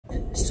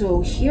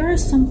So here are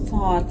some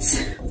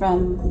thoughts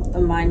from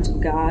the mind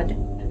of God.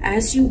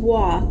 As you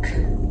walk,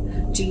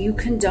 do you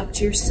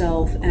conduct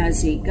yourself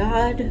as a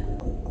god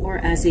or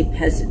as a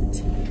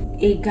peasant?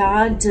 A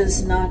god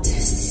does not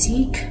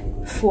seek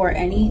for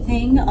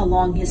anything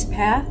along his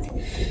path.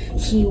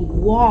 He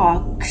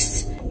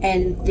walks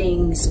and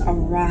things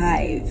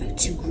arrive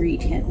to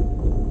greet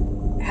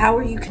him. How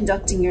are you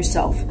conducting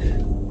yourself?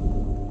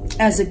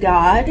 As a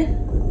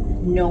god,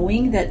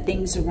 knowing that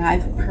things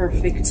arrive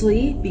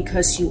perfectly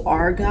because you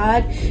are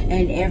God,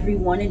 and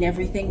everyone and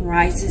everything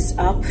rises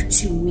up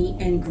to meet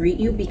and greet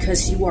you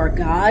because you are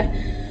God.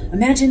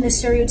 Imagine the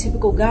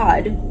stereotypical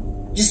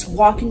God just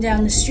walking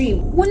down the street.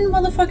 Wouldn't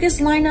motherfuckers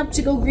line up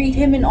to go greet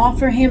him and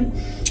offer him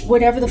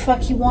whatever the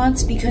fuck he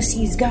wants because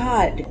he's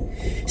God?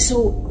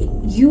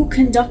 So you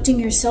conducting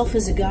yourself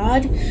as a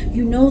God,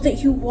 you know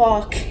that you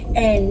walk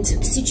and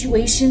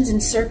situations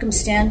and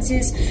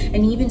circumstances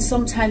and even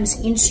sometimes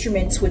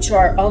instruments, which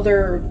are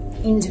other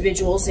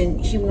individuals in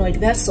humanoid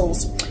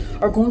vessels,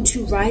 are going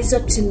to rise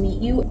up to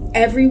meet you.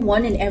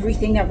 Everyone and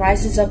everything that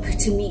rises up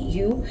to meet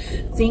you,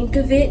 think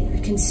of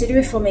it, consider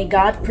it from a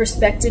God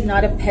perspective,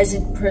 not a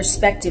peasant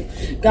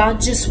perspective.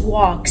 God just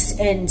walks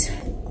and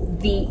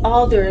the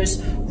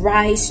others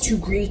rise to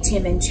greet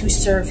him and to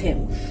serve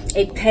him.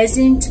 A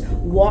peasant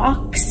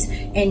walks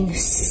and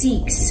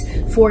seeks,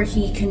 for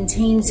he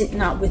contains it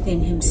not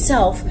within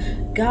himself.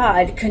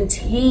 God,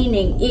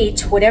 containing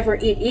it, whatever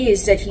it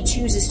is that he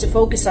chooses to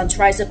focus on, to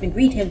rise up and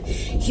greet him,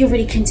 he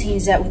already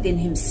contains that within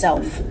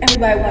himself.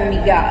 Everybody want to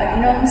meet God,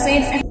 you know what I'm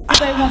saying?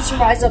 Everybody wants to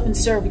rise up and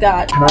serve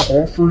God. Can I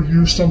offer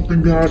you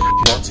something, God?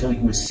 Can I tell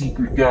you a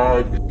secret,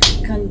 God?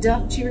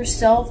 Conduct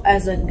yourself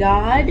as a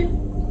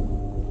God.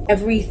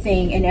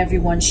 Everything and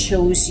everyone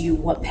shows you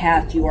what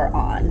path you are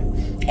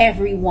on.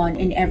 Everyone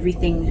and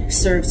everything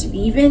serves you.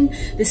 Even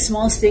the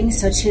smallest things,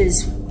 such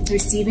as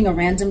receiving a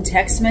random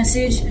text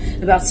message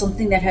about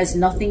something that has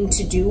nothing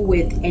to do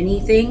with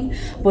anything,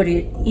 but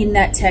in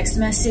that text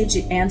message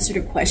it answered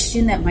a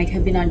question that might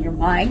have been on your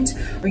mind,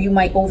 or you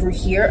might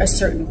overhear a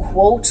certain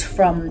quote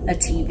from a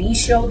TV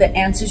show that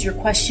answers your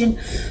question.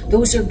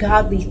 Those are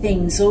godly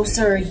things. Those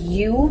are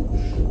you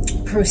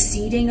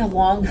proceeding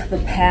along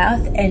the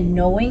path and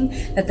knowing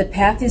that the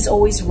path is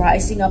always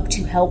rising up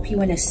to help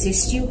you and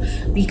assist you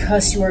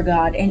because you are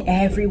God, and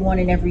everyone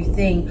and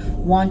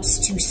everything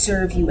wants to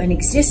serve you and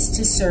exists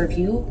to serve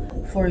you,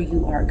 for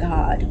you are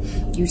God.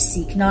 You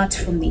seek not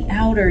from the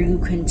outer, you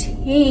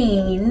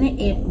contain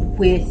it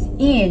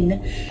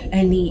within,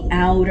 and the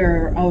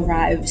outer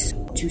arrives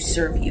to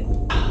serve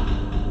you.